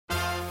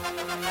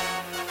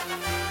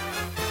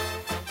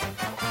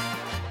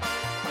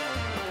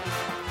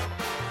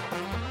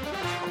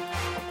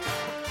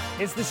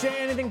It's the Shea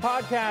Anything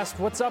podcast.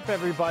 What's up,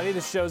 everybody?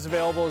 This show's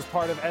available as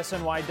part of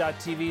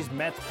SNY.TV's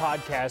Mets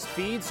podcast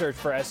feed. Search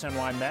for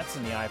SNY Mets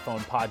in the iPhone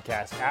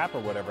podcast app or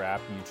whatever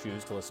app you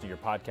choose to listen to your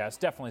podcast.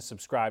 Definitely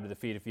subscribe to the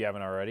feed if you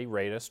haven't already.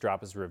 Rate us,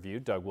 drop us a review.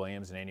 Doug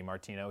Williams and Andy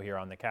Martino here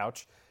on the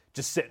couch,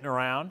 just sitting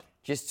around.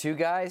 Just two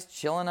guys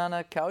chilling on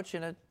a couch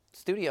in a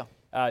studio.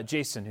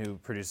 Jason, who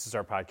produces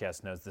our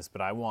podcast, knows this,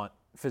 but I want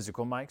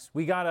physical mics.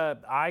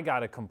 I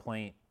got a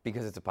complaint.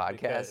 Because it's a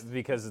podcast?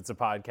 Because it's a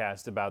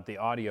podcast about the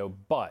audio,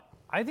 but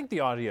I think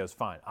the audio is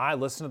fine. I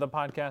listen to the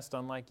podcast,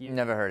 unlike you.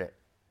 Never heard it.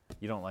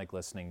 You don't like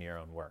listening to your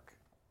own work.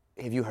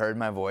 Have you heard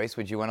my voice?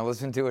 Would you want to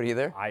listen to it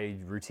either? I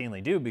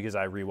routinely do because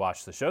I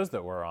rewatch the shows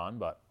that we're on,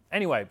 but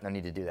anyway. No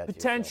need to do that.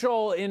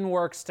 Potential in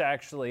works to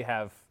actually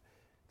have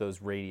those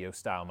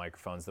radio-style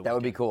microphones that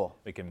would be cool.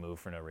 We can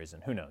move for no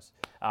reason. Who knows?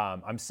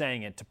 I'm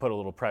saying it to put a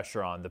little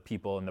pressure on the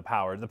people in the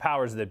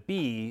powers that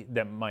be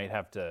that might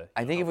have to.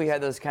 I think if we had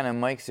those kind of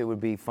mics, it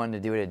would be fun to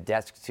do it at a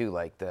desk too,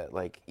 like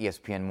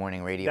ESPN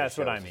morning radio. That's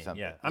what I mean.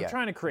 Yeah, I'm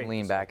trying to create.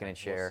 Lean back in a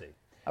chair.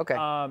 We'll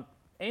okay.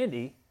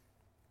 Andy,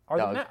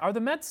 are the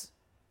Mets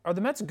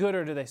good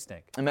or do they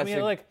stink?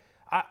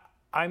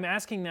 I'm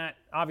asking that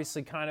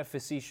obviously kind of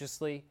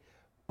facetiously,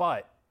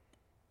 but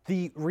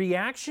the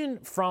reaction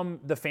from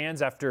the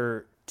fans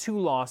after two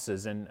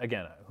losses, and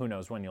again, who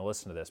knows when you'll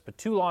listen to this, but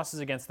two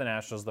losses against the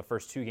Nationals the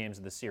first two games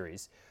of the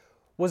series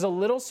was a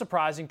little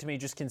surprising to me,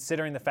 just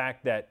considering the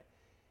fact that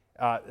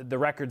the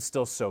record's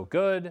still so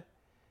good.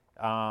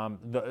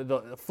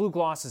 The fluke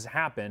losses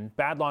happen,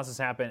 bad losses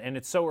happen, and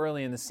it's so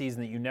early in the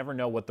season that you never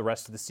know what the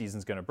rest of the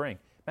season's going to bring.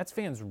 Mets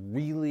fans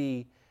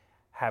really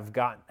have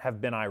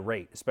been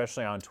irate,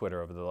 especially on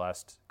Twitter over the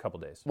last couple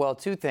days. Well,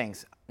 two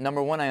things.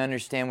 Number one, I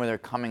understand where they're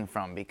coming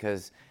from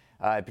because,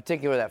 in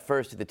particular, that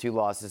first of the two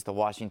losses to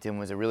Washington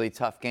was a really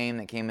tough game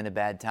that came at a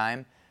bad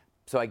time.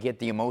 So I get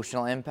the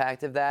emotional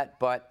impact of that,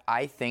 but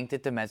I think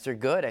that the Mets are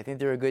good. I think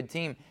they're a good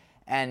team.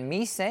 And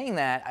me saying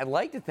that, I'd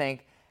like to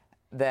think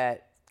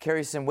that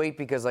carries some weight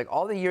because like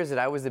all the years that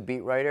I was the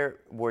beat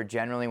writer were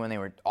generally when they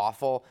were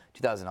awful,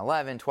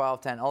 2011, 12,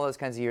 10, all those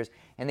kinds of years,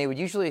 and they would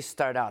usually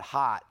start out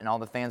hot and all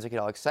the fans would get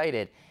all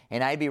excited,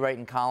 and I'd be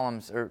writing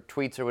columns or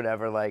tweets or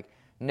whatever like,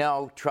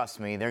 no, trust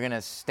me, they're going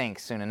to stink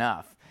soon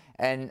enough.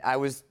 And I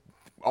was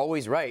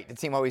always right. The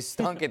team always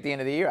stunk at the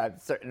end of the year. I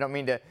don't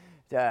mean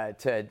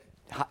to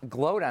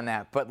gloat on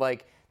that, but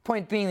like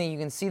point being that you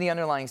can see the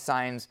underlying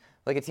signs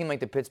like a team like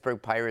the Pittsburgh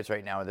Pirates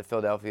right now or the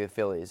Philadelphia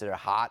Phillies that are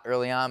hot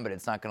early on, but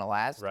it's not going to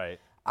last. Right.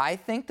 I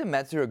think the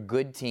Mets are a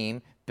good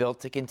team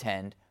built to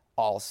contend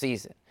all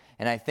season.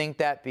 And I think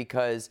that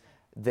because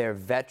their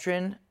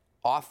veteran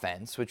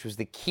offense, which was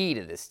the key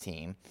to this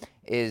team,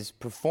 is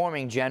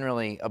performing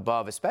generally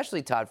above,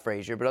 especially Todd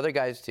Frazier, but other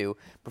guys too,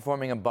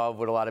 performing above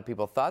what a lot of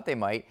people thought they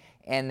might.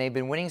 And they've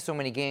been winning so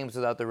many games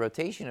without the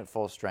rotation at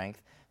full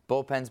strength.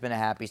 Bullpen's been a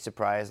happy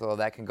surprise, although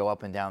that can go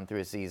up and down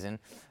through a season.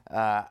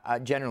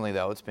 Generally,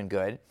 though, it's been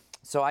good.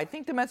 So I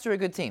think the Mets are a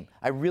good team.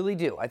 I really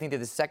do. I think they're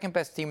the second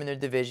best team in their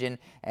division,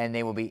 and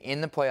they will be in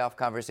the playoff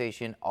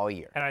conversation all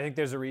year. And I think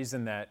there's a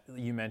reason that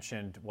you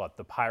mentioned,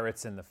 the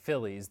Pirates and the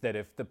Phillies, that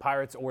if the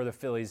Pirates or the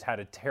Phillies had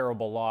a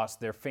terrible loss,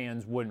 their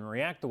fans wouldn't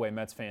react the way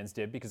Mets fans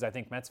did, because I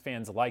think Mets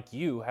fans like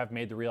you have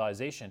made the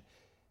realization,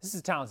 this is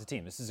a talented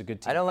team. This is a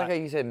good team. I don't like how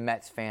you said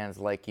Mets fans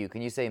like you.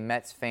 Can you say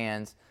Mets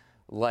fans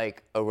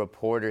like a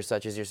reporter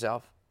such as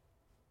yourself?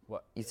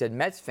 What? You said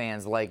Mets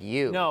fans like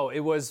you. No, it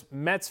was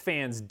Mets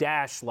fans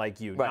dash like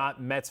you, right. Not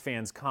Mets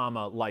fans,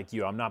 comma, like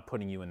you. I'm not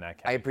putting you in that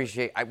category. I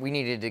appreciate we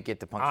needed to get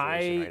the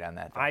punctuation right on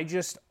that. I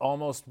just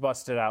almost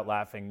busted out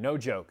laughing. No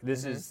joke.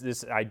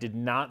 This I did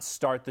not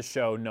start the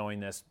show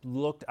knowing this.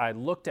 I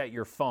looked at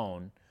your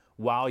phone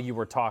while you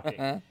were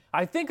talking.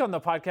 I think on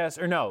the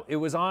podcast, or no, it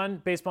was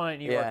on Baseball Night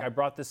in New York. I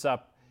brought this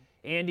up.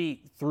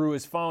 Andy threw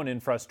his phone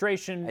in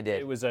frustration. I did.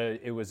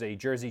 It was a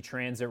Jersey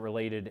Transit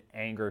related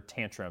anger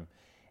tantrum,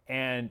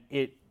 and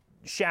it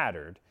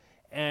shattered.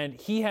 And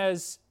he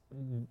has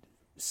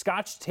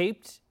scotch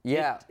taped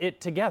it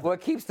together. Well,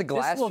 it keeps the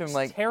glass this looks from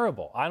like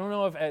terrible. I don't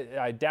know if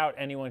I doubt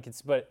anyone can,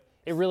 but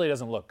it really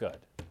doesn't look good.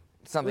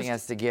 Something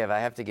has to give. I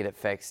have to get it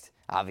fixed,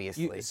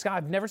 obviously. Scott,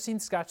 I've never seen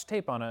scotch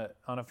tape on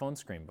a phone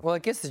screen before. Well,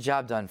 it gets the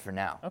job done for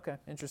now. Okay,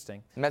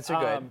 interesting. Mets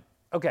are good.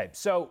 Okay,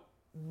 so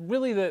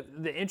really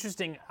the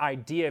interesting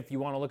idea, if you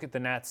want to look at the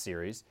Nats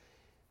series,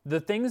 the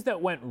things that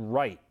went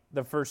right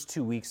the first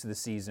 2 weeks of the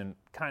season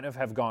kind of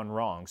have gone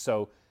wrong.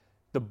 So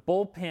the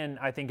bullpen,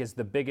 I think, is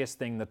the biggest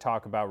thing to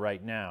talk about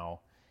right now.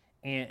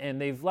 And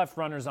they've left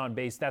runners on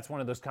base. That's one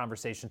of those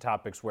conversation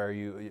topics where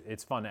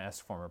it's fun to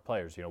ask former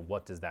players,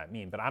 what does that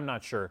mean? But I'm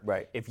not sure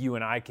if you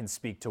and I can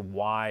speak to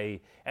why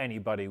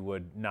anybody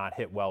would not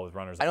hit well with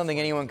runners on base. I don't think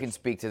anyone can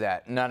speak to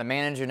that. Not a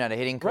manager, not a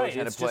hitting coach,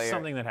 not a player. Just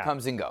something that happens.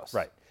 Comes and goes.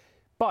 Right.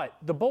 But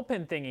the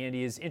bullpen thing,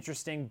 Andy, is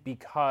interesting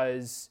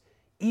because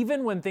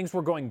even when things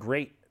were going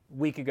great a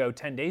week ago,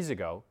 10 days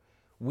ago,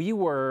 we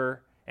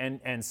were,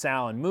 and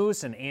Sal and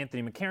Moose and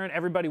Anthony McCarron,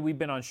 everybody we've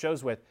been on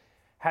shows with,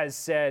 has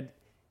said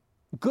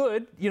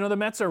good. The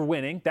Mets are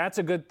winning. That's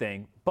a good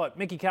thing. But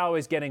Mickey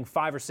Callaway's getting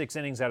 5 or 6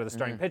 innings out of the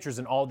starting pitchers,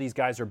 and all these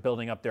guys are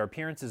building up their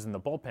appearances in the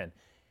bullpen.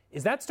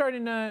 Is that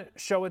starting to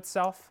show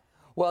itself?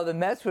 Well, the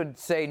Mets would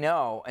say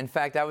no. In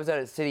fact, I was out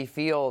at Citi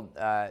Field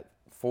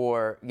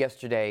for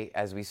yesterday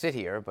as we sit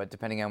here, but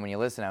depending on when you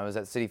listen, I was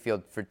at Citi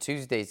Field for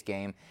Tuesday's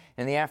game.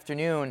 In the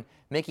afternoon,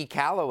 Mickey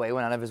Callaway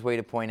went out of his way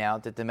to point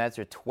out that the Mets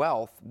are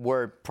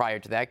 12th, prior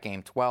to that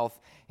game, 12th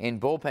in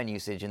bullpen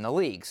usage in the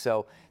league.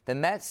 So the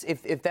Mets,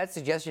 if that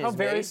suggestion is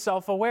very made,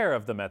 self-aware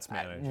of the Mets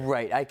manager.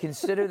 Right. I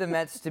consider the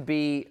Mets to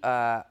be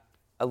a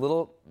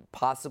little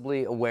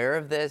possibly aware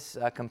of this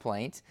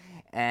complaint,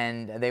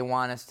 and they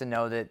want us to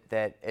know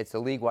that it's a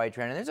league-wide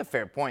trend. And there's a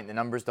fair point. The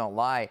numbers don't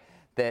lie,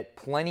 that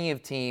plenty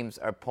of teams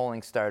are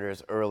pulling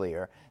starters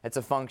earlier. It's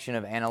a function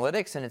of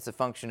analytics, and it's a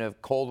function of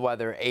cold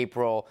weather,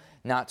 April,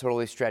 not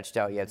totally stretched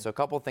out yet. So a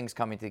couple things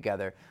coming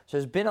together. So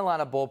there's been a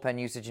lot of bullpen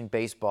usage in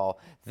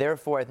baseball.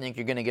 Therefore, I think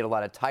you're going to get a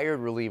lot of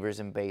tired relievers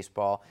in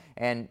baseball.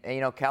 And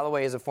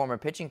Callaway, as a former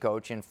pitching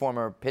coach and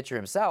former pitcher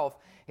himself,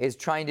 is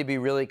trying to be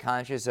really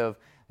conscious of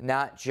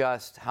not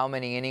just how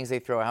many innings they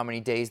throw, how many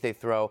days they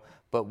throw,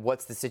 but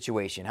what's the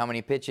situation? How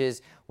many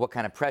pitches? What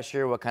kind of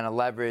pressure? What kind of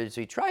leverage?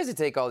 So he tries to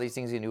take all these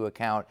things into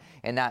account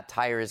and not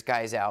tire his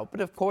guys out. But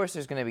of course,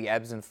 there's going to be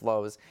ebbs and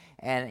flows.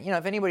 And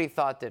if anybody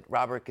thought that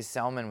Robert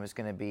Gesellman was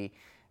going to be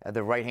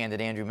the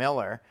right-handed Andrew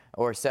Miller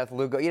or Seth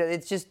Lugo,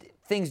 it's just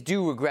things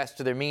do regress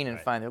to their mean and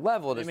find their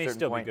level at a certain point. They may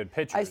still be good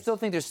pitchers. I still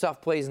think there's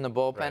tough plays in the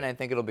bullpen. Right. I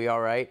think it'll be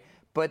all right.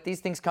 But these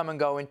things come and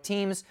go, and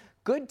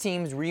good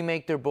teams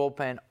remake their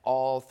bullpen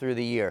all through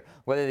the year,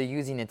 whether they're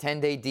using a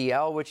 10-day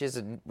DL, which is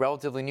a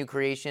relatively new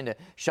creation to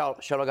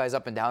shuttle guys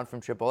up and down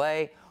from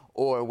AAA,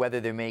 or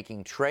whether they're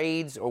making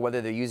trades, or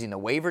whether they're using the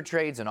waiver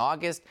trades in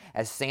August,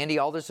 as Sandy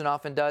Alderson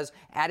often does.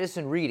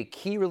 Addison Reed, a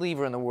key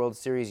reliever in the World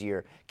Series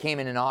year, came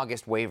in an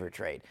August waiver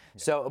trade.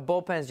 So a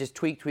bullpen is just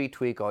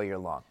tweak all year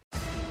long.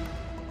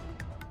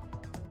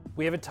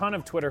 We have a ton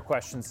of Twitter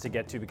questions to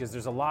get to because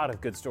there's a lot of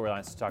good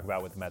storylines to talk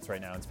about with the Mets right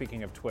now. And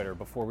speaking of Twitter,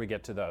 before we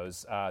get to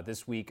those,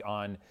 this week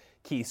on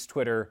Keith's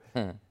Twitter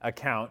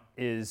account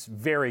is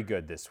very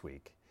good this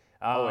week.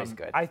 Always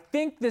good. I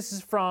think this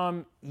is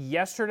from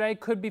yesterday,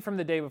 could be from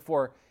the day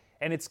before,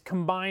 and it's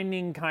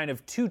combining kind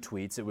of 2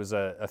 tweets. It was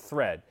a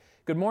thread.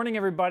 Good morning,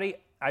 everybody.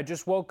 I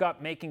just woke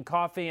up making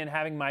coffee and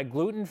having my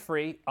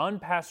gluten-free,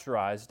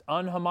 unpasteurized,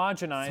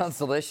 unhomogenized Sounds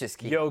delicious,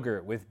 Keith.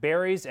 yogurt with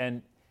berries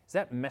and is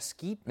that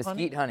mesquite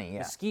honey? Mesquite honey, yeah.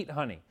 Mesquite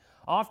honey.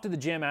 Off to the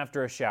gym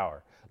after a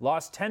shower.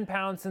 Lost 10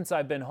 pounds since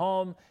I've been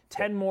home,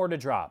 10 more to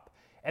drop.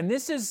 And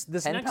this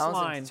next 10 pounds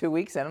line. in 2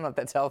 weeks? I don't know if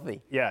that's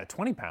healthy. Yeah,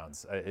 20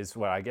 pounds is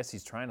what I guess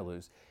he's trying to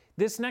lose.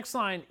 This next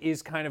line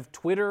is kind of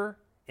Twitter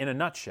in a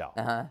nutshell.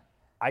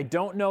 I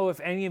don't know if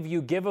any of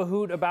you give a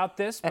hoot about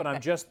this, but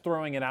I'm just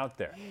throwing it out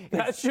there.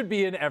 That should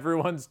be in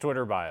everyone's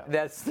Twitter bio.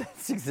 That's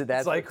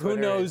it's like, who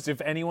knows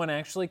if anyone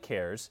actually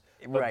cares,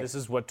 but Right. This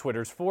is what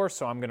Twitter's for,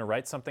 so I'm going to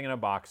write something in a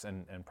box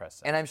and press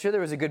send. And I'm sure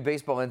there was a good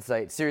baseball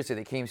insight, seriously,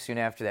 that came soon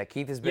after that.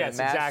 Keith has been a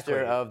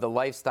master of the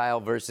lifestyle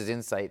versus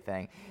insight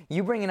thing.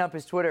 You bringing up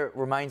his Twitter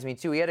reminds me,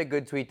 too. He had a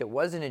good tweet that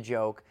wasn't a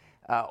joke.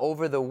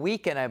 Over the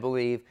weekend, I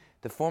believe,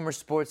 the former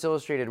Sports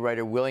Illustrated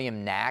writer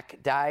William Knack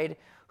died,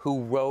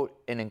 who wrote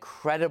an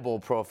incredible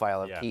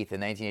profile of Keith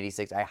in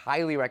 1986. I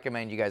highly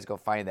recommend you guys go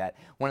find that.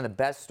 One of the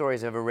best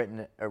stories I've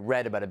ever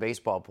read about a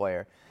baseball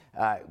player.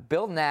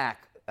 Bill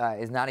Knack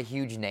is not a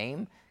huge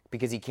name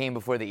because he came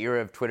before the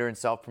era of Twitter and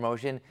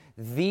self-promotion.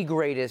 The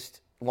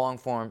greatest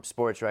long-form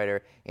sports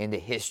writer in the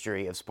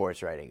history of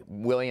sports writing.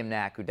 William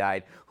Knack, who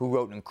died, who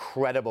wrote an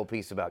incredible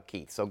piece about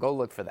Keith. So go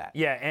look for that.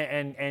 Yeah,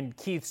 and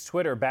Keith's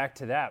Twitter, back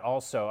to that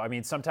also. I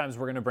mean, sometimes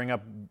we're going to bring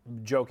up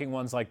joking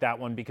ones like that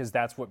one because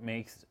that's what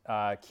makes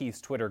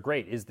Keith's Twitter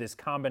great, is this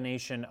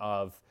combination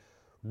of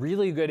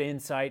really good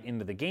insight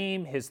into the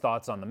game, his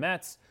thoughts on the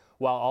Mets,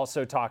 while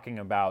also talking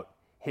about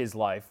his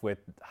life with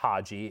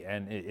Haji,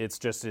 and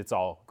it's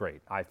all great,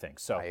 I think.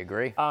 So I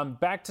agree.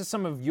 Back to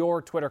some of your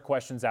Twitter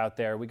questions out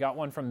there. We got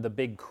one from the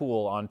Big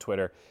Cool on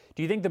Twitter.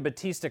 Do you think the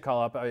Batista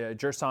call-up,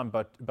 Gerson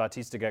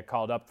Batista got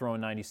called up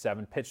throwing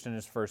 97, pitched in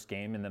his first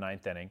game in the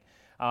 9th inning,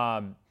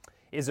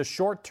 is a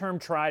short-term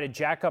try to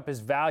jack up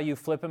his value,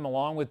 flip him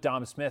along with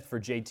Dom Smith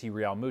for JT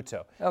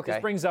Realmuto? Okay. This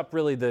brings up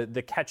really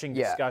the catching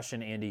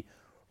discussion, Andy.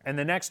 And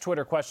the next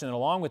Twitter question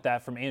along with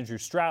that from Andrew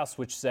Strauss,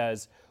 which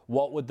says,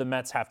 what would the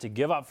Mets have to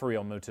give up for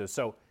Realmuto?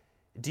 So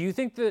do you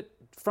think that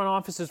front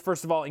offices,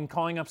 first of all, in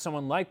calling up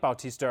someone like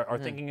Bautista, are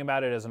thinking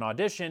about it as an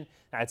audition?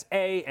 That's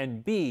A.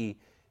 And B,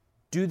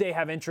 do they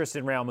have interest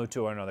in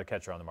Realmuto or another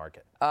catcher on the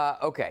market?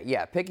 Okay,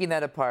 yeah, picking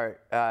that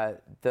apart,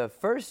 the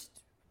first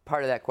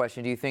part of that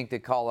question, do you think the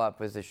call-up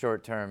was a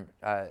short-term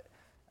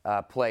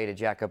play to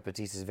jack up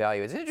Batista's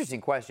value? It's an interesting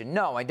question.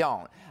 No, I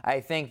don't. I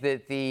think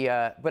that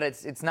but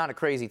it's not a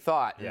crazy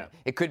thought. Yeah.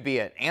 It could be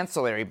an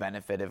ancillary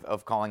benefit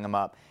of calling him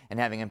up and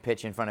having him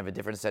pitch in front of a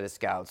different set of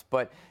scouts.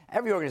 But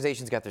every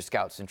organization's got their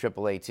scouts in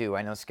AAA too.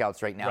 I know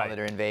scouts right now that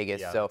are in Vegas.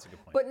 Yeah, so, that's a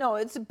good point. But no,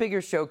 it's a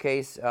bigger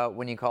showcase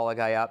when you call a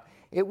guy up.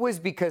 It was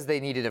because they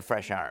needed a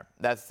fresh arm.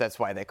 That's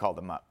why they called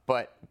him up.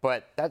 But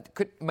that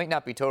might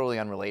not be totally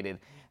unrelated.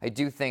 I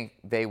do think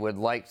they would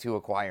like to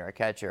acquire a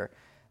catcher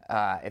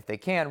if they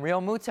can.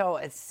 Real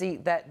Muto, see,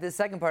 the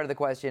second part of the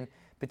question,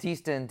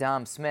 Batista and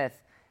Dom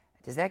Smith,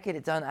 does that get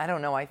it done? I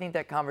don't know. I think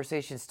that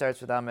conversation starts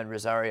with Ahmed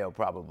Rosario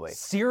probably.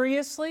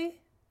 Seriously?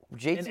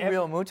 JT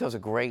Real Muto's a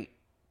great.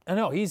 I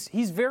know, he's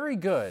very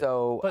good.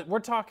 So, but we're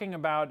talking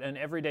about an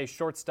everyday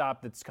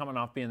shortstop that's coming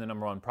off being the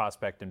number one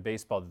prospect in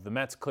baseball that the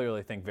Mets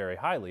clearly think very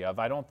highly of.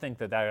 I don't think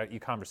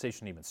that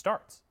conversation even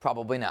starts.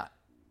 Probably not.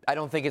 I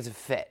don't think it's a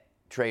fit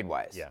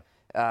trade-wise.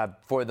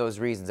 For those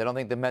reasons. I don't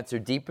think the Mets are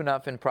deep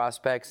enough in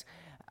prospects.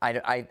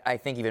 I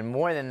think even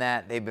more than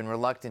that, they've been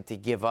reluctant to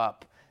give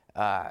up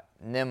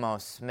Nimmo,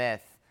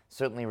 Smith,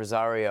 certainly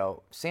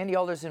Rosario. Sandy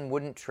Alderson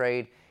wouldn't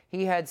trade.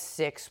 He had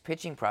 6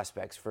 pitching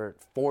prospects for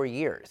 4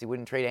 years. He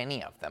wouldn't trade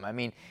any of them. I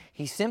mean,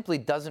 he simply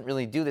doesn't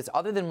really do this,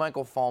 other than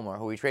Michael Fulmer,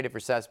 who he traded for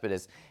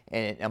Cespedes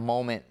in a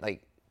moment,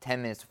 like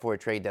 10 minutes before a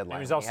trade deadline.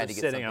 And he was also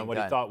sitting on what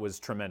he thought was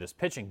tremendous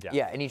pitching depth.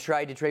 Yeah, and he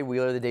tried to trade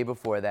Wheeler the day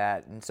before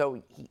that. And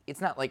so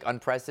it's not like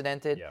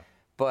unprecedented. Yeah.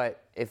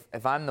 But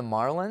if I'm the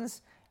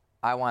Marlins,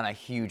 I want a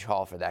huge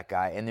haul for that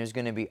guy. And there's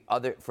going to be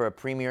for a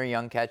premier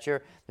young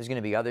catcher, there's going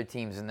to be other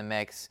teams in the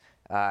mix.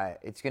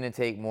 It's going to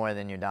take more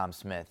than your Dom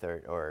Smith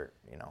or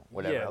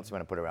whatever else you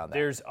want to put around that.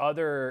 There's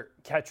other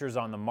catchers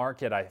on the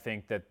market, I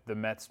think, that the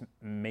Mets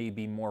may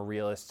be more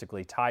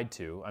realistically tied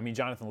to. I mean,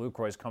 Jonathan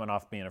Lucroy's coming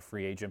off being a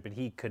free agent, but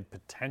he could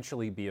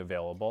potentially be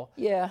available.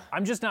 Yeah.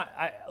 I'm just not.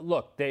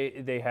 Look,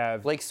 they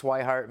have Blake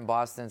Swihart in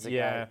Boston's a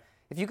guy.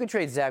 If you could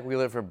trade Zach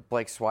Wheeler for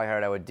Blake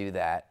Swihart, I would do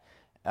that.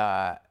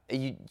 Now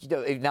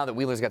that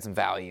Wheeler's got some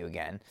value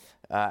again.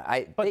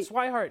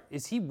 Swihart,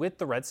 is he with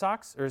the Red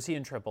Sox or is he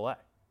in AAA?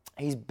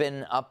 He's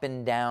been up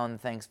and down.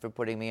 Thanks for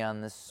putting me on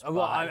this spot.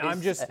 Well,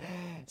 I'm just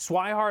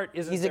Swihart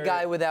isn't. He's a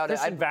guy without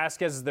Christian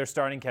Vasquez is their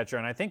starting catcher,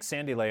 and I think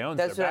Sandy Leon's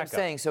their backup. That's what I'm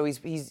saying. So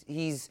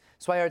he's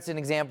Swihart's an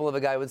example of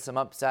a guy with some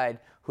upside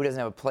who doesn't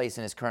have a place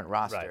in his current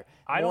roster.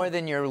 Right. More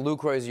than your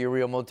Lucroy's, your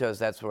Real Mutos.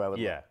 That's where I would.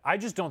 Yeah, look. I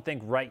just don't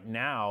think right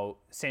now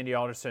Sandy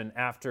Alderson,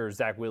 after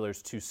Zach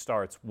Wheeler's 2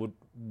 starts, would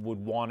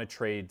want to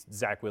trade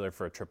Zach Wheeler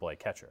for a AAA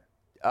catcher.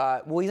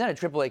 Well, he's not a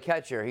AAA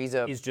catcher. He's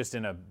just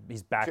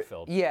he's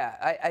backfilled.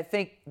 Yeah, I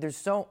think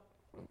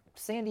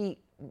Sandy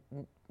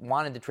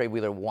wanted to trade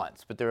Wheeler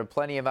once, but there were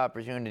plenty of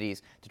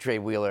opportunities to trade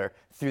Wheeler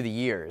through the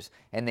years,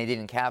 and they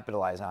didn't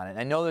capitalize on it.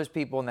 I know there's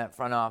people in that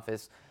front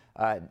office,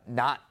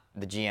 not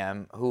the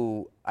GM,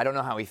 who I don't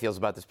know how he feels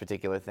about this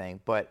particular thing,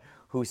 but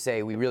who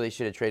say we really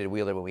should have traded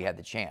Wheeler when we had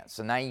the chance.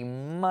 So now you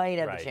might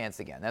have the chance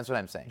again. That's what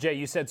I'm saying. Jay,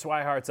 you said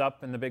Swihart's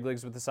up in the big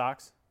leagues with the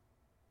Sox?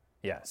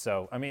 Yeah,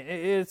 so, I mean,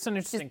 it's an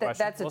interesting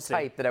question. That's a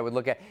type that I would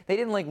look at. They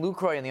didn't like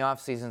Lucroy in the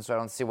offseason, so I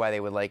don't see why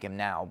they would like him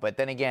now. But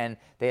then again,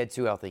 they had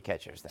 2 healthy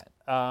catchers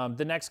then.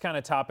 The next kind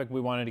of topic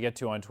we wanted to get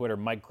to on Twitter,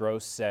 Mike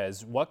Gross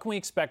says, what can we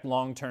expect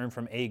long-term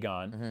from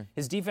Agon? Mm-hmm.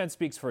 His defense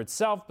speaks for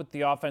itself, but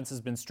the offense has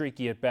been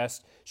streaky at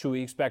best. Should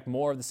we expect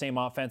more of the same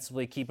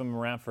offensively, keep him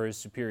around for his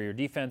superior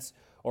defense,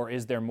 or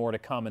is there more to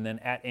come? And then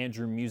at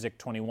Andrew Music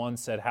 21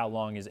 said, how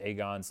long is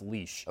Agon's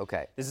leash?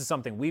 Okay. This is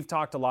something we've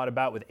talked a lot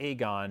about with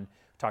Agon.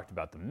 Talked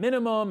about the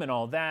minimum and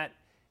all that.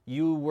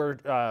 We were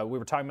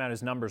talking about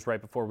his numbers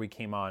right before we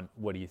came on.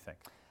 What do you think?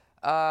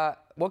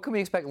 What can we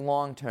expect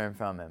long-term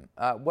from him?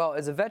 Well,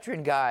 as a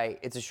veteran guy,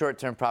 it's a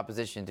short-term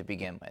proposition to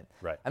begin with.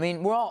 Right. I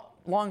mean, we're all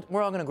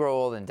going to grow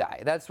old and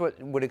die. That's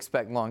what would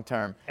expect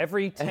long-term.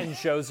 Every 10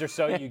 shows or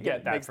so, you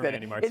get that from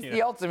Andy Martinez. It's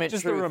the ultimate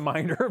truth. Just a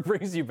reminder,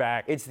 brings you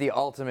back. It's the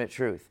ultimate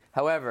truth.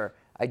 However,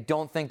 I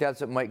don't think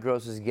that's what Mike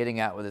Gross is getting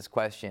at with this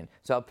question.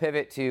 So I'll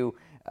pivot to,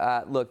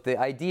 look, the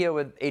idea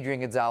with Adrian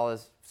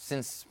Gonzalez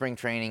since spring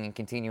training and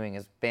continuing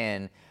has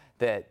been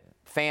that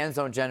fans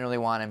don't generally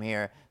want him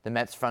here. The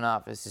Mets front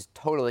office is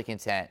totally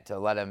content to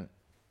let him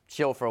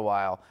chill for a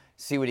while,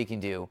 see what he can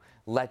do,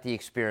 let the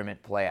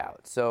experiment play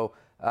out. So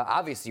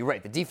obviously, you're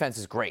right, the defense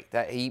is great.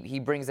 He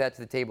brings that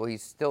to the table.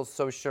 He's still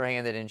so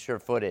sure-handed and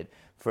sure-footed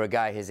for a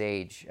guy his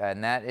age,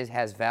 and that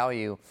has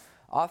value.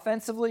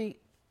 Offensively,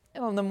 the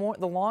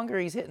longer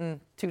he's hitting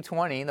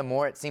 220, the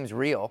more it seems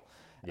real.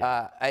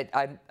 Yeah.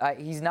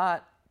 He's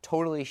not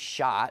totally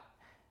shot,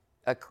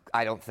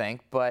 I don't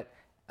think, but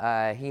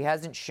he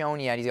hasn't shown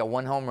yet. He's got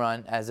 1 home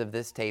run as of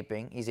this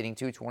taping. He's hitting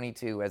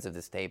 222 as of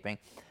this taping.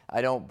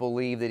 I don't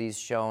believe that he's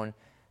shown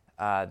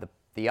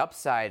the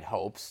upside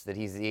hopes that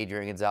he's the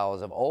Adrian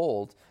Gonzalez of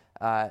old.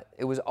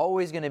 It was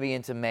always going to be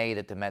into May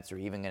that the Mets are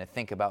even going to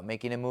think about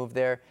making a move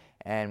there.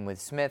 And with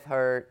Smith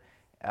hurt,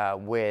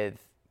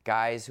 with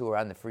guys who are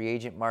on the free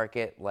agent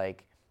market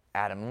like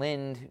Adam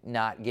Lind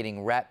not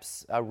getting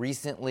reps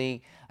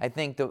recently, I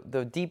think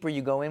the deeper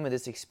you go in with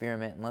this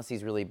experiment, unless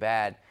he's really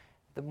bad,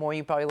 the more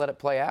you probably let it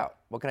play out.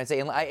 What can I say?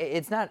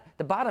 It's not,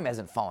 the bottom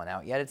hasn't fallen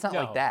out yet. It's not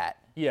like that.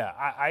 Yeah,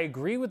 I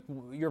agree with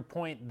your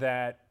point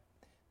that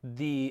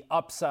the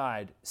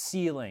upside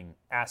ceiling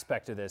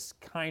aspect of this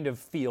kind of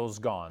feels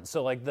gone.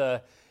 So like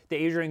the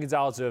Adrian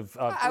Gonzalez of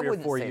 3 or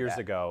 4 years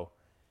ago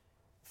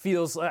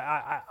feels,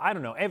 I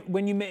don't know.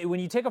 When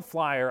you take a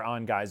flyer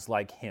on guys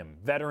like him,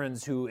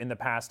 veterans who in the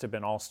past have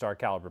been all-star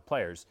caliber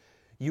players,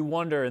 you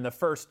wonder in the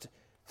first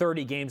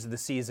 30 games of the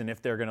season if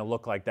they're going to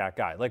look like that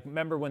guy. Like,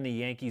 remember when the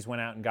Yankees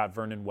went out and got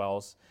Vernon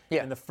Wells?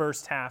 Yeah. In the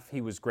first half,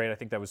 he was great. I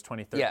think that was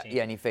 2013.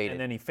 Yeah, and he faded.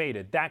 And then he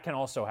faded. That can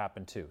also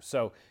happen, too.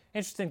 So,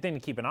 interesting thing to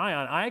keep an eye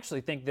on. I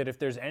actually think that if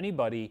there's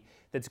anybody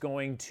that's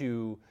going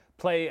to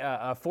play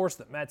force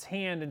the Mets'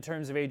 hand in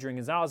terms of Adrian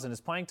Gonzalez and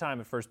his playing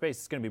time at first base,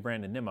 it's going to be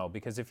Brandon Nimmo,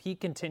 because if he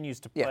continues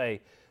to play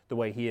the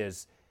way he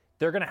is,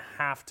 they're going to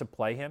have to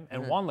play him.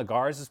 And Juan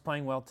Lagares is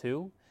playing well,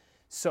 too.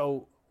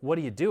 So what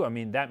do you do? I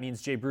mean, that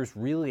means Jay Bruce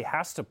really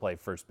has to play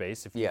first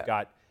base if you've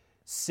got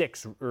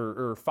 6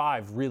 or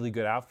 5 really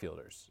good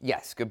outfielders.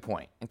 Yes, good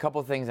point. A couple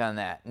of things on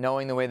that.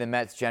 Knowing the way the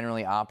Mets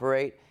generally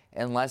operate,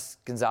 unless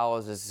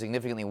Gonzalez is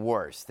significantly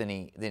worse than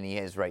he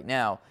is right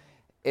now,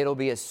 it'll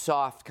be a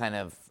soft kind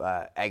of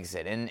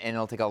exit, and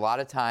it'll take a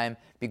lot of time.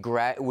 It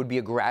would be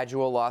a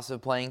gradual loss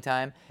of playing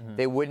time.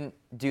 They wouldn't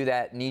do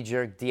that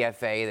knee-jerk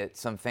DFA that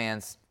some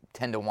fans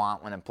tend to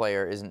want when a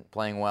player isn't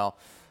playing well.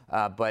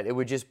 But it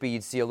would just be,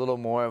 you'd see a little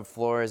more of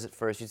Flores at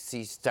first.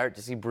 You'd start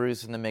to see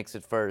Bruce in the mix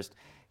at first.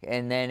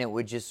 And then it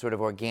would just sort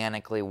of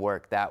organically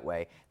work that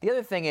way. The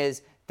other thing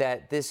is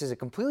that this is a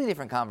completely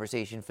different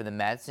conversation for the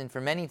Mets and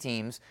for many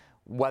teams,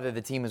 whether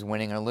the team is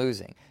winning or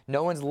losing.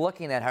 No one's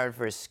looking that hard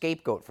for a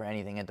scapegoat for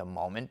anything at the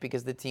moment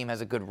because the team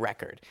has a good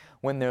record.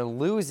 When they're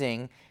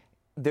losing,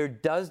 there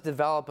does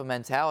develop a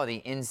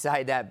mentality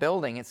inside that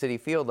building at Citi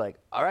Field like,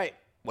 all right,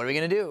 what are we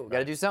going to do? We've got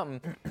to do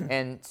something.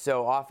 And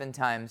so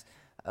oftentimes,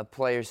 a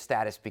player's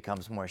status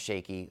becomes more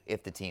shaky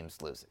if the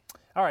team's losing.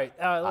 All right,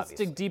 let's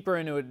dig deeper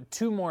into it.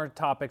 2 more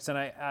topics, and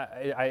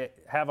I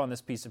have on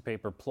this piece of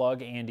paper,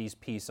 plug Andy's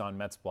piece on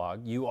Mets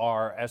blog. You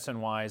are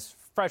SNY's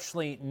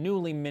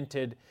newly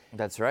minted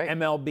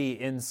MLB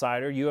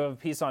insider. You have a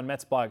piece on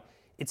Mets blog.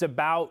 It's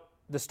about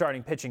the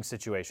starting pitching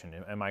situation.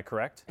 Am I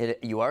correct?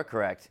 You are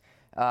correct.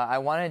 I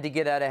wanted to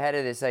get out ahead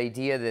of this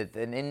idea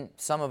and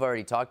some have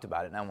already talked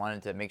about it, and I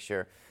wanted to make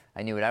sure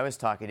I knew what I was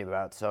talking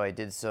about, so I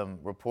did some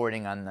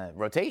reporting on the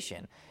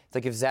rotation. It's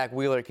like if Zach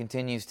Wheeler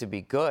continues to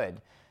be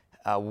good,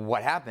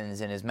 what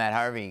happens, and is Matt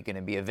Harvey going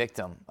to be a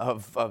victim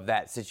of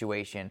that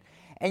situation?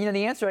 And,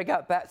 the answer I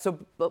got back, so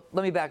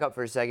let me back up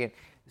for a second.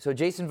 So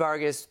Jason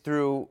Vargas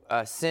threw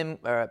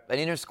an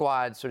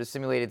inter-squad, sort of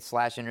simulated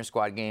 /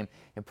 inter-squad game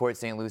in Port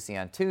St. Lucie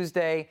on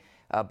Tuesday,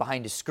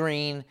 behind a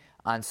screen.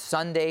 On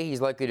Sunday, he's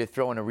likely to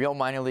throw in a real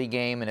minor league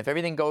game, and if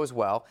everything goes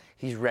well,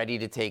 he's ready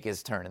to take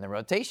his turn in the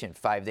rotation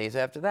 5 days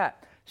after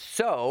that.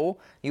 So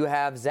you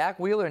have Zach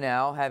Wheeler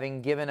now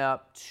having given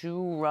up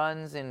 2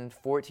 runs in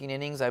 14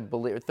 innings, I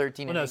believe, or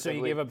 13 innings. No, so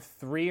he gave up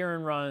 3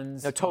 earned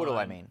runs. No, total,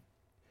 I mean.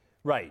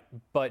 Right,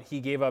 but he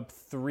gave up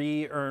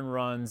 3 earned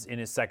runs in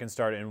his second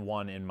start and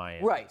 1 in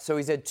Miami. Right, so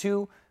he's had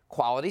 2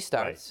 quality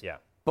starts,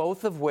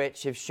 both of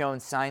which have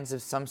shown signs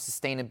of some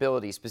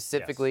sustainability,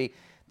 specifically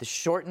the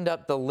shortened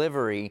up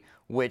delivery,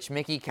 which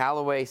Mickey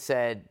Callaway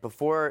said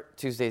before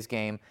Tuesday's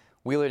game,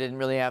 Wheeler didn't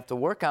really have to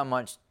work on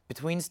much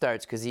between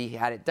starts because he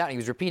had it down. He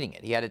was repeating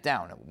it. He had it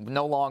down.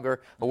 No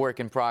longer a work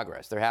in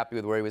progress. They're happy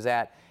with where he was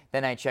at.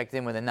 Then I checked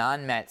in with a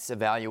non-Mets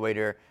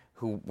evaluator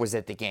who was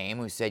at the game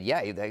who said,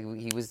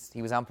 he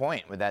was on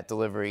point with that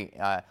delivery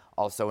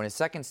also in his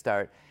second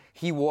start.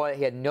 He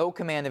had no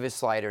command of his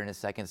slider in his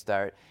second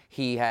start.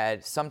 He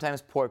had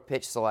sometimes poor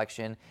pitch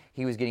selection.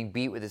 He was getting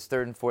beat with his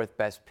 3rd and 4th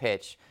best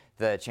pitch,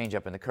 the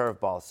changeup and the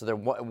curveball. So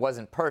it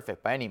wasn't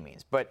perfect by any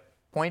means. But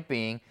point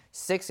being,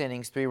 6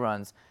 innings, 3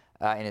 runs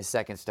in his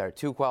second start,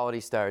 2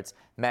 quality starts.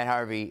 Matt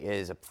Harvey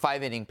is a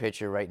 5-inning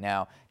pitcher right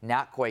now,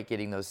 not quite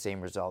getting those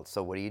same results.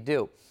 So what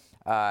do?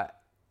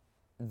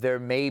 There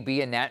may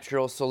be a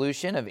natural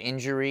solution of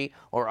injury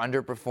or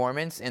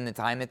underperformance in the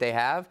time that they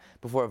have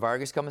before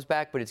Vargas comes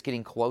back, but it's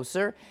getting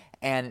closer.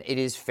 And it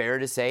is fair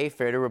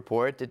to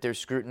report that they're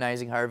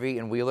scrutinizing Harvey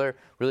and Wheeler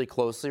really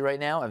closely right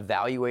now,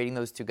 evaluating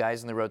those 2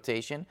 guys in the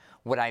rotation.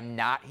 What I'm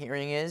not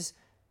hearing is,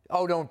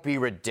 oh, don't be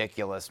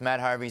ridiculous. Matt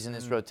Harvey's in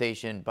this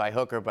rotation by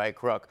hook or by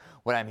crook.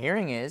 What I'm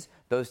hearing is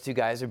those 2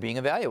 guys are being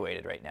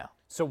evaluated right now.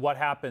 So what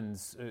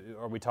happens?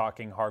 Are we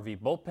talking Harvey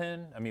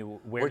bullpen? I mean,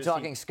 we're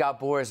talking Scott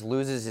Boras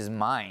loses his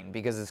mind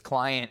because his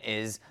client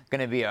is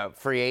going to be a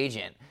free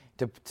agent.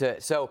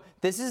 So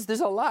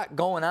there's a lot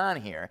going on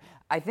here.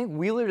 I think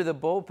Wheeler to the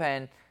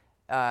bullpen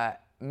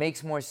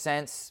makes more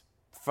sense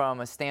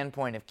from a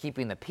standpoint of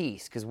keeping the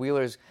peace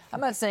because I'm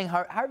not saying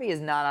Harvey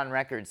is not on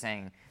record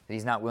saying that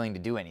he's not willing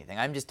to do anything.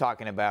 I'm just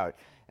talking about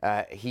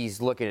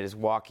he's looking at his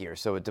walk here,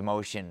 so a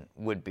demotion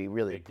would be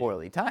really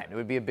poorly timed. It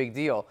would be a big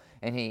deal,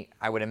 and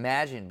I would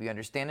imagine, be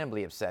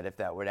understandably upset if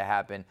that were to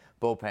happen,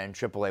 bullpen,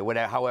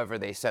 AAA, however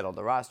they settled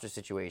the roster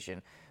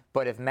situation.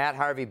 But if Matt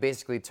Harvey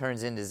basically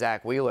turns into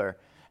Zach Wheeler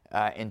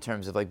in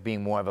terms of like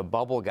being more of a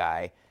bubble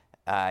guy,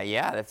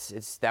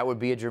 that would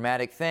be a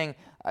dramatic thing.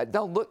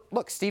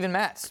 Look, Steven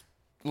Matz.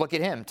 Look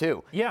at him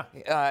too. Yeah,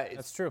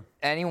 that's true.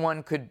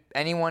 Anyone could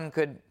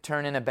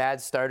turn in a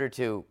bad start or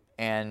 2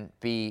 and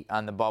be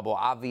on the bubble.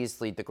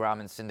 Obviously, DeGrom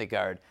and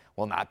Syndergaard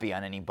will not be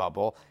on any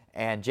bubble,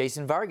 and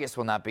Jason Vargas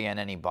will not be on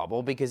any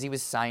bubble because he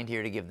was signed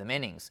here to give them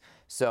innings.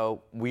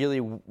 So really,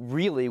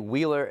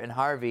 Wheeler and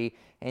Harvey,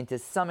 and to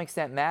some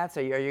extent Matz,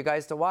 are you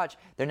guys to watch.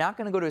 They're not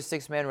going to go to a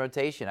 6-man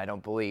rotation, I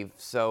don't believe.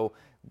 So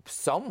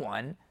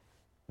someone,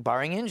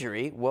 barring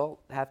injury, will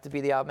have to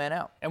be the odd man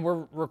out. And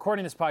we're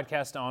recording this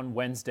podcast on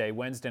Wednesday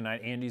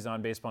night. Andy's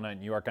on Baseball Night in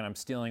New York, and I'm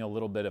stealing a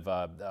little bit of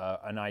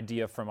an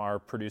idea from our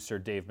producer,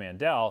 Dave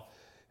Mandel,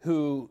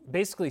 who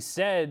basically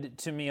said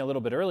to me a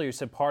little bit earlier,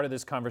 said part of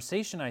this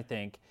conversation, I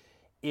think,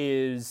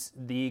 is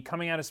the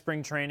coming out of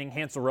spring training,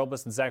 Hansel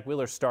Robles and Zach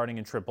Wheeler starting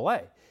in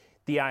AAA.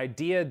 The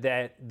idea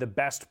that the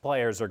best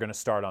players are going to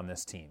start on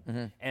this team.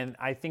 Mm-hmm. And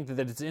I think that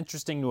it's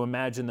interesting to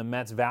imagine the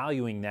Mets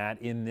valuing that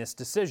in this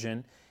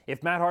decision.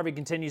 If Matt Harvey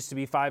continues to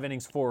be 5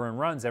 innings, 4 earned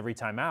runs every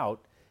time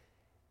out,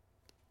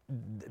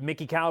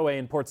 Mickey Callaway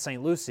in Port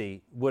St.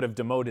 Lucie would have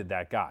demoted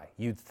that guy,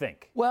 you'd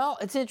think. Well,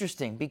 it's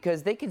interesting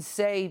because they can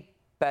say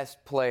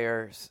best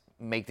players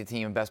make the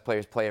team and best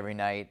players play every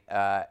night,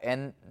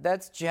 and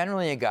that's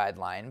generally a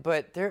guideline.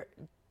 But there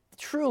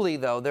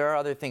are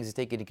other things to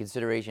take into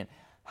consideration.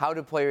 How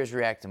do players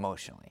react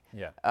emotionally?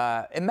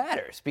 Yeah. It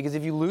matters because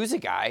if you lose a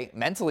guy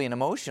mentally and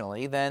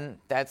emotionally, then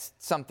that's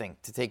something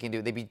to take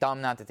into. They'd be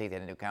dumb not to take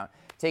that into account.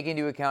 Take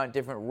into account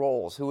different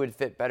roles. Who would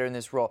fit better in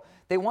this role?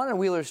 They wanted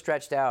Wheeler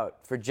stretched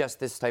out for just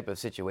this type of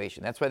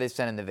situation. That's why they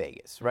sent him to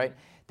Vegas, right?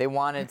 Mm-hmm. They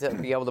wanted to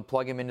be able to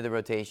plug him into the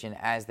rotation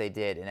as they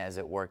did and as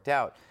it worked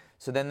out.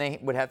 So then they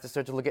would have to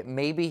start to look at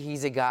maybe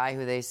he's a guy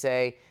who they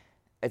say,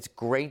 it's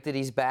great that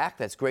he's back.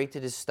 That's great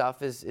that his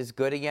stuff is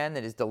good again,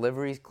 that his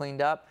delivery's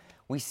cleaned up.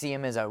 We see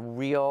him as a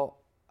real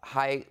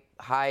high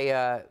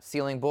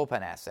ceiling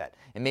bullpen asset.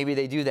 And maybe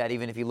they do that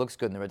even if he looks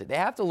good in the rotation. They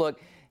have to look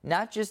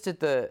not just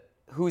at the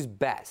who's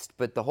best,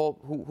 but the whole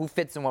who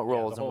fits in what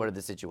roles and what are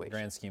the situations.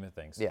 Grand scheme of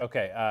things. Yeah.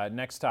 Okay,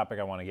 next topic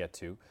I want to get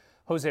to.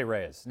 Jose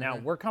Reyes. Now,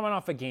 we're coming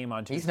off a game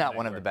on Tuesday. He's not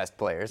one of the best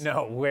players.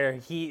 No,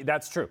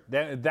 that's true.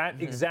 That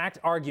exact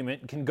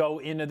argument can go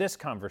into this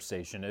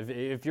conversation.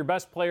 If your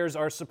best players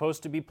are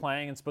supposed to be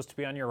playing and supposed to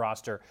be on your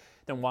roster,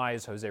 then why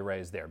is Jose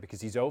Reyes there?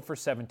 Because he's 0 for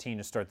 17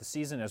 to start the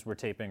season as we're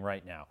taping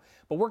right now.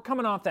 But we're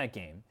coming off that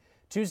game,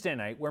 Tuesday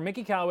night, where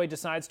Mickey Callaway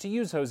decides to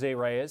use Jose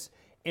Reyes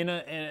in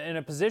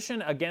a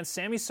position against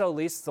Sammy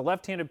Solis, the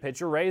left-handed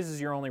pitcher. Reyes is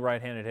your only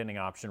right-handed hitting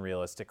option,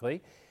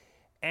 realistically.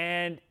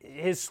 And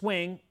his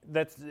swing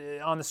that's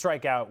on the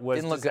strikeout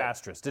was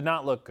disastrous. Did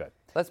not look good.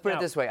 Let's put it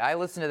this way. I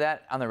listened to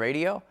that on the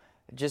radio,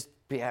 just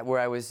where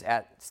I was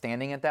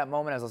standing at that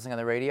moment. I was listening on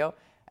the radio,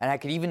 and I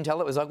could even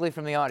tell it was ugly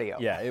from the audio.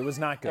 Yeah, it was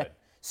not good.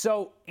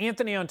 So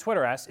Anthony on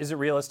Twitter asked, is it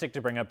realistic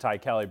to bring up Ty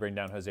Kelly, bring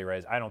down Jose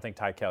Reyes? I don't think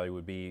Ty Kelly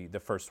would be the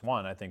first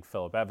one. I think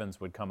Phillip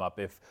Evans would come up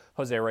if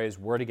Jose Reyes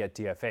were to get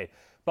DFA'd.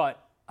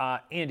 But,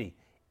 Andy,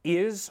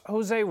 is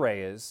Jose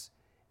Reyes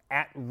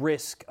at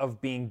risk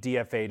of being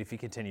DFA'd if he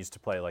continues to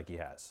play like he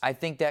has? I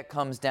think that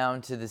comes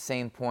down to the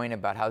same point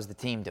about how's the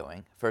team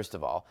doing, first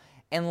of all.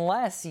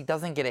 Unless he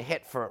doesn't get a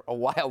hit for a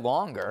while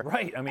longer.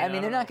 Right. I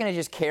mean they're not going to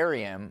just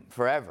carry him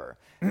forever.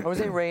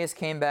 Jose Reyes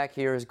came back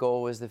here. His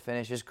goal was to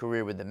finish his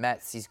career with the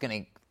Mets.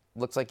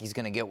 Looks like he's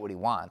going to get what he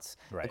wants.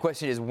 Right. The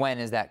question is, when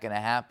is that going to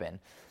happen?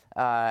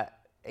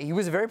 He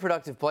was a very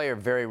productive player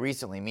very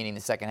recently, meaning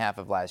the second half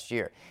of last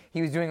year.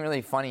 He was doing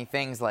really funny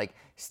things like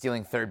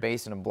stealing third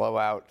base in a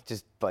blowout,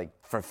 just like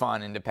for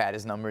fun and to pad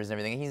his numbers and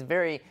everything. He's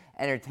very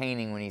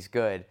entertaining when he's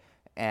good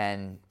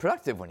and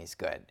productive when he's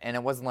good. And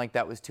it wasn't like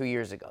that was 2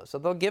 years ago. So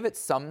they'll give it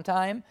some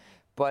time,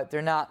 but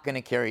they're not going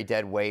to carry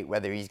dead weight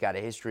whether he's got a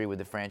history with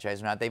the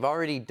franchise or not. They've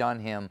already done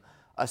him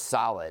a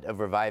solid of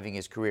reviving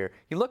his career.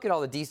 You look at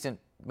all the decent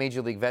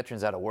Major League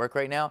veterans out of work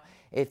right now.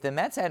 If the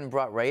Mets hadn't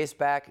brought Reyes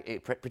back,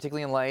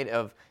 particularly in light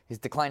of his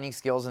declining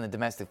skills in the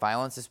domestic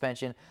violence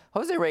suspension,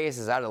 Jose Reyes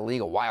is out of the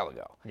league a while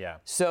ago. Yeah.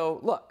 So,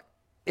 look,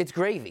 it's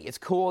gravy. It's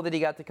cool that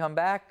he got to come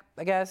back,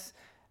 I guess,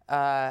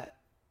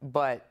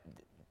 but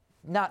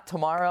not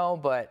tomorrow,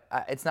 but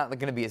it's not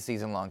going to be a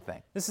season-long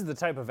thing. This is the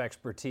type of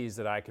expertise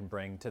that I can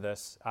bring to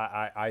this.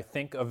 I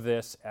think of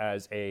this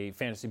as a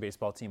fantasy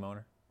baseball team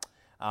owner.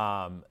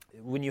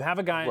 When you have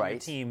a guy on your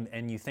team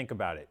and you think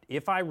about it,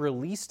 if I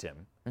released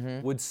him,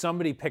 would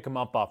somebody pick him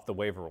up off the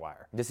waiver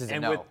wire? This is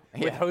and a no.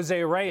 With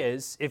Jose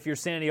Reyes, if you're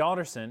Sandy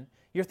Alderson,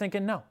 you're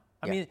thinking no.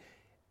 I mean,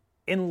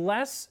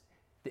 unless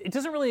it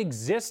doesn't really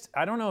exist.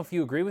 I don't know if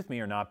you agree with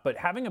me or not, but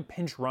having a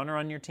pinch runner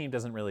on your team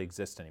doesn't really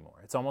exist anymore.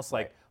 It's almost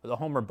like the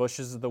Homer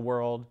Bushes of the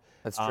world.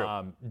 That's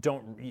true.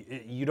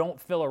 You don't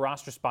fill a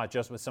roster spot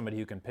just with somebody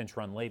who can pinch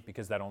run late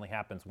because that only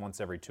happens once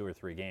every 2 or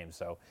 3 games.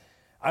 So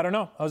I don't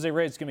know. Jose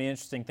Reyes is going to be an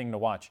interesting thing to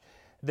watch.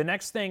 The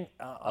next thing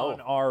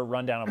on our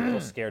rundown I'm a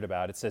little scared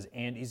about, it says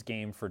Andy's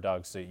game for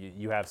Doug, so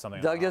you have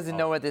something. Doug doesn't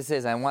know what this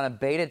is. I want to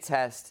beta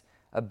test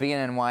a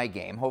BNNY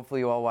game. Hopefully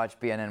you all watch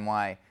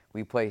BNNY.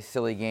 We play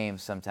silly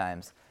games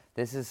sometimes.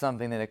 This is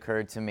something that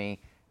occurred to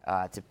me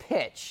to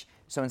pitch.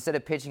 So instead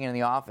of pitching it in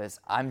the office,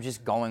 I'm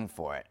just going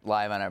for it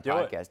live on our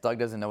podcast. Doug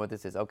doesn't know what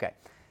this is. Okay.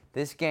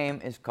 This game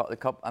is called.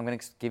 I'm going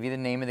to give you the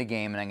name of the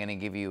game, and I'm going to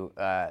give you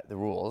the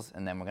rules,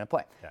 and then we're going to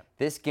play. Yeah.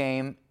 This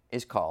game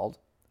is called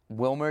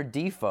Wilmer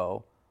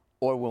Defoe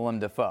or Willem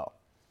Dafoe.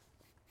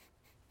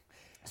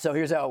 So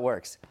here's how it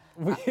works.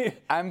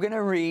 I'm going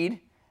to read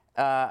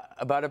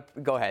about a.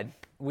 Go ahead.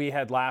 We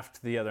had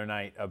laughed the other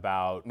night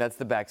about. That's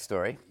the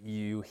backstory.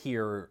 You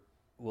hear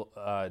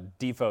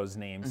Defoe's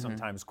name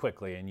sometimes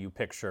quickly, and you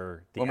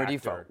picture the Wilmer actor.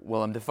 Defoe,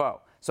 Willem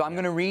Dafoe. So I'm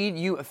going to read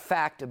you a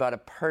fact about a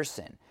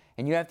person,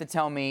 and you have to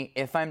tell me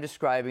if I'm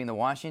describing the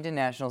Washington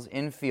Nationals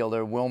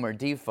infielder Wilmer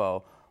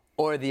Defoe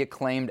or the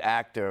acclaimed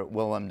actor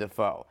Willem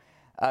Dafoe.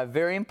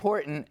 Very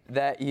important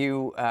that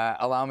you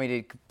allow me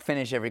to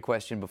finish every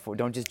question before.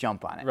 Don't just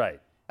jump on it. Right.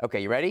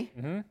 Okay, you ready?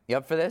 Mm-hmm. You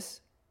up for this?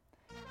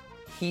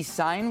 He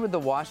signed with the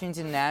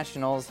Washington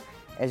Nationals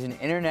as an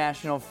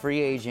international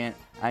free agent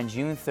on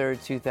June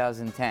 3rd,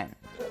 2010.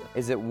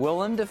 Is it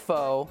Willem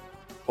Dafoe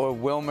or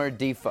Wilmer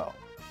Defoe?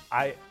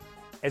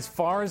 As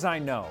far as I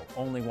know,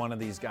 only one of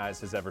these guys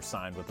has ever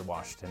signed with the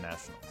Washington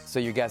Nationals. So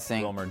you're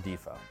guessing? Wilmer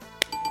Defoe.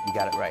 You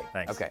got it right.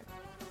 Thanks. Okay.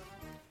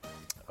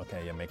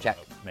 Okay, yeah, make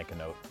a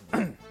note.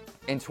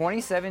 In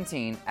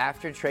 2017,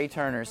 after Trey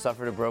Turner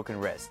suffered a broken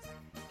wrist,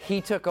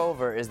 he took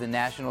over as the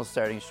Nationals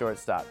starting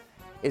shortstop.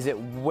 Is it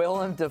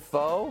Willem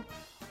Dafoe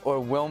or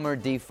Wilmer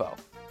Defoe?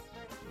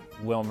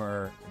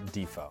 Wilmer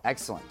Defoe.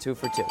 Excellent. 2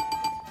 for 2.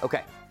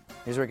 Okay,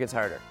 here's where it gets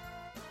harder.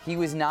 He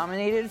was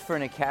nominated for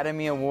an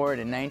Academy Award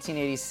in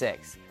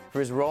 1986 for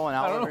his role in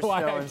Oliver I don't know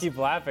why Stone's I keep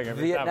laughing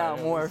every time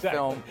Vietnam War exactly.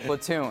 film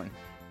Platoon.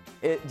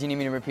 Do you need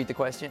me to repeat the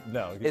question?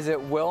 No. Is it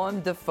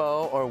Willem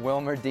Dafoe or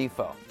Wilmer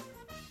Defoe?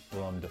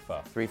 Willem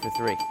Dafoe. 3 for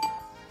 3.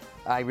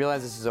 I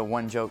realize this is a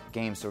one-joke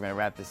game, so we're going to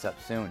wrap this up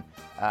soon.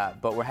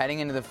 But we're heading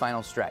into the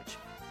final stretch.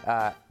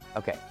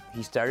 Okay,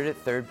 he started at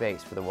third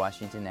base for the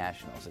Washington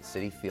Nationals at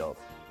Citi Field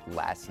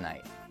last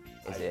night.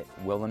 Is it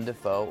Willem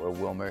Dafoe or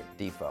Wilmer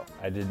Defoe?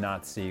 I did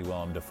not see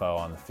Willem Dafoe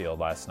on the field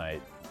last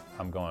night.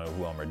 I'm going with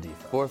Wilmer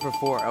Defoe. 4 for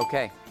 4.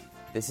 Okay,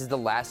 this is the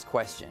last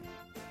question.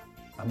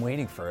 I'm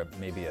waiting for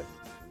maybe a.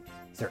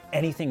 Is there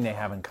anything they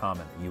have in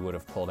common that you would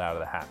have pulled out of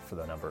the hat for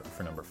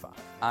number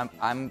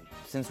 5?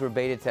 Since we're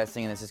beta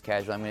testing and this is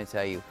casual, I'm going to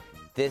tell you,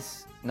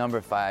 this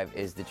number 5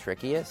 is the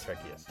trickiest.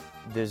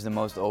 There's the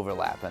most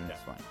overlap on this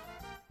one.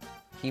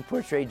 He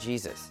portrayed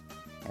Jesus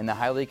in the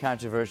highly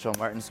controversial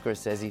Martin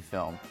Scorsese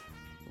film,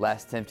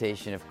 Last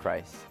Temptation of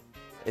Christ.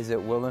 Is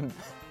it Willem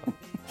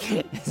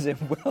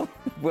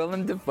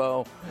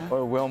Dafoe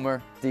or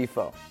Wilmer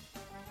Defoe?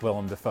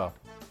 Willem Dafoe.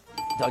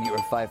 Doug, you were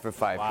 5 for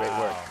 5. Wow. Great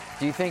work.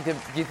 Do you think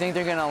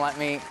they're gonna let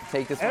me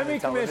take this one to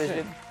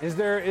television?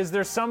 Commission. Is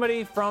there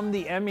somebody from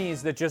the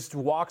Emmys that just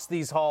walks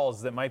these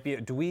halls that might be?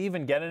 Do we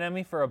even get an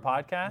Emmy for a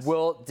podcast?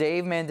 Will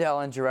Dave Mandel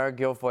and Gerard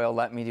Guilfoyle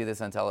let me do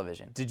this on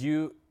television? Did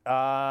you?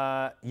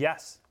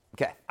 Yes.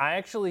 Okay. I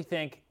actually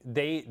think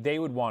they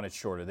would want it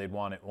shorter. They'd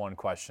want it one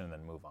question and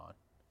then move on.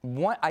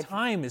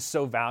 Time is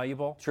so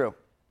valuable. True.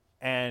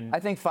 And I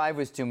think 5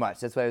 was too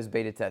much. That's why I was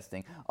beta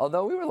testing.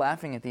 Although we were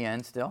laughing at the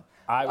end still.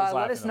 I was laughing.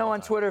 Let us know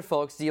on Twitter,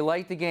 folks. Do you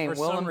like the game?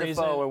 Willem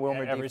Dafoe or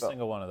Wilmer Defoe? Every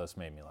single one of those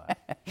made me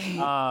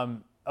laugh.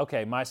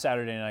 Okay, my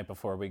Saturday night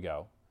before we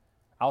go.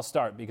 I'll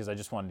start because I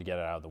just wanted to get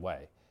it out of the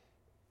way.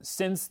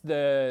 Since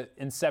the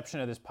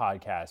inception of this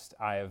podcast,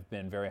 I have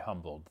been very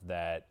humbled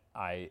that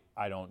I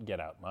don't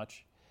get out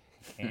much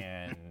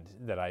and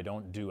that I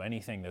don't do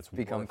anything that's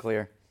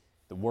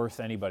worth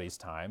anybody's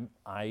time.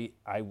 I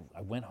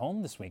went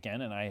home this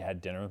weekend and I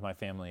had dinner with my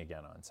family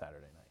again on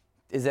Saturday night.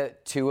 Is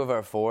that 2 of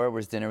our 4?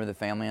 Was dinner with the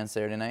family on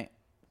Saturday night?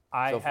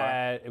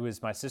 It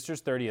was my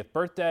sister's 30th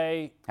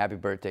birthday. Happy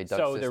birthday, Doug's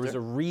So sister. there was a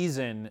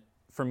reason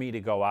for me to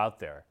go out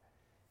there.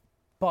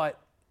 But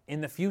in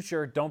the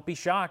future, don't be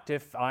shocked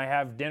if I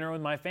have dinner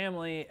with my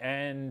family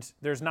and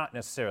there's not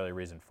necessarily a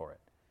reason for it.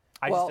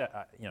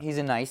 He's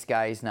a nice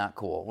guy. He's not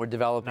cool. We're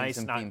developing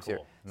some themes here.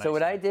 So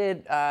what I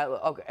did,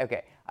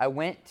 I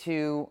went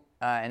to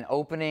an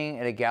opening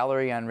at a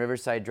gallery on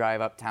Riverside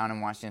Drive uptown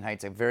in Washington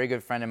Heights. A very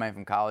good friend of mine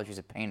from college who's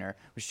a painter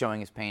was showing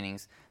his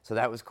paintings. So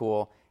that was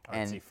cool.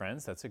 Artsy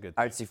friends, that's a good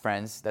thing. Artsy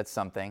friends, that's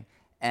something.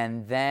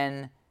 And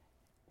then,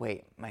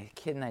 wait, my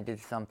kid and I did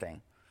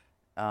something.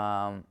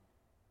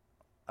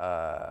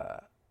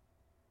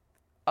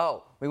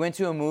 We went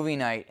to a movie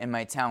night in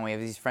my town. We have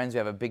these friends who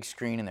have a big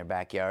screen in their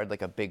backyard,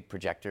 like a big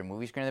projector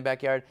movie screen in the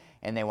backyard,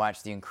 and they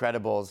watched The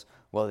Incredibles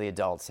while the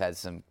adults had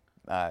some,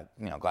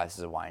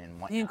 glasses of wine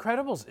and whatnot. The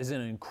Incredibles is an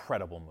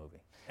incredible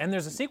movie. And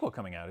there's a sequel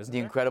coming out, isn't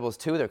there? The Incredibles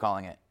 2, they're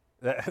calling it.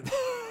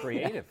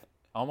 Creative.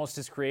 Almost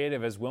as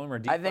creative as Wilmer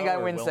Defoe. I think I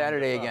win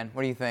Saturday again.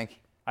 What do you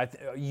think?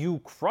 You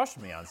crushed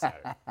me on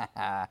Saturday.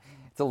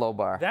 It's a low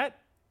bar.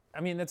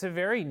 That's a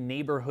very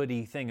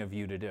neighborhoody thing of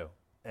you to do.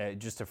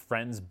 Just a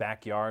friend's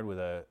backyard with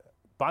a...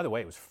 By the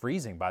way, it was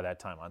freezing by that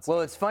time on Saturday.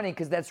 Well, it's funny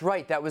because that's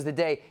right. That was the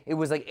day. It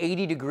was like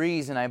 80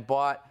 degrees, and I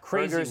bought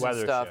burgers and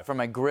stuff for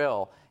my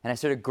grill, and I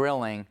started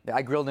grilling.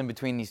 I grilled in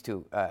between these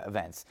two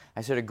events.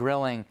 I started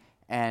grilling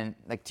and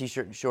like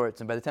t-shirt and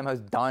shorts, and by the time I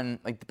was done,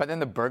 by then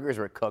the burgers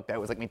were cooked.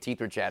 My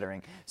teeth were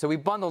chattering. So we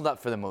bundled up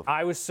for the movie.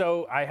 I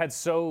had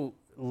so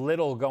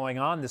little going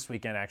on this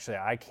weekend, actually.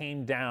 I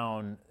came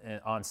down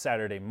on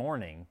Saturday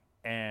morning,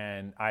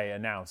 and I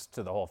announced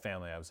to the whole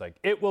family, I was like,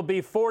 it will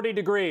be 40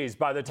 degrees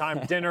by the time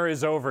dinner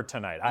is over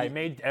tonight. I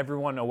made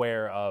everyone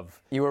aware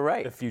of You were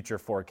right. the future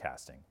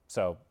forecasting.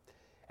 So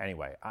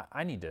anyway,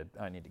 I need to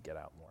get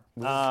out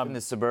more. In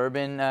the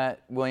suburban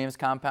Williams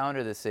compound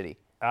or the city?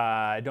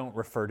 I don't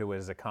refer to it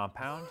as a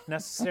compound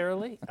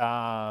necessarily.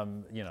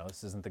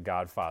 This isn't The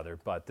Godfather,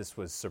 but this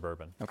was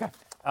suburban. Okay.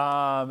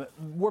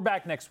 We're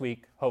back next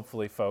week,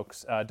 hopefully,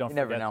 folks. Don't forget.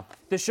 Never know.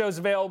 This show's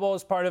available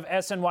as part of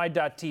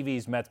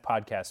SNY.TV's Mets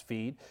podcast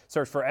feed.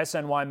 Search for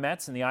SNY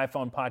Mets in the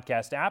iPhone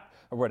podcast app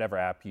or whatever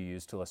app you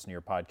use to listen to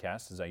your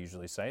podcast, as I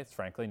usually say. It's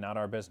frankly not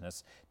our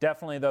business.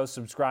 Definitely, though,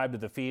 subscribe to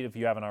the feed if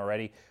you haven't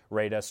already.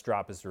 Rate us,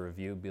 drop us a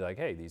review. Be like,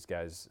 hey, these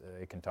guys,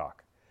 they can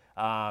talk.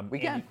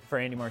 For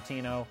Andy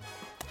Martino,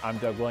 I'm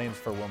Doug Williams.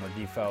 For Wilmer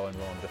Defoe and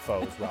Willem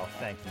Dafoe as well.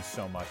 Thank you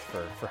so much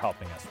for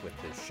helping us with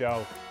this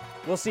show.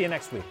 We'll see you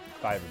next week.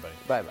 Bye, everybody.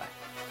 Bye-bye.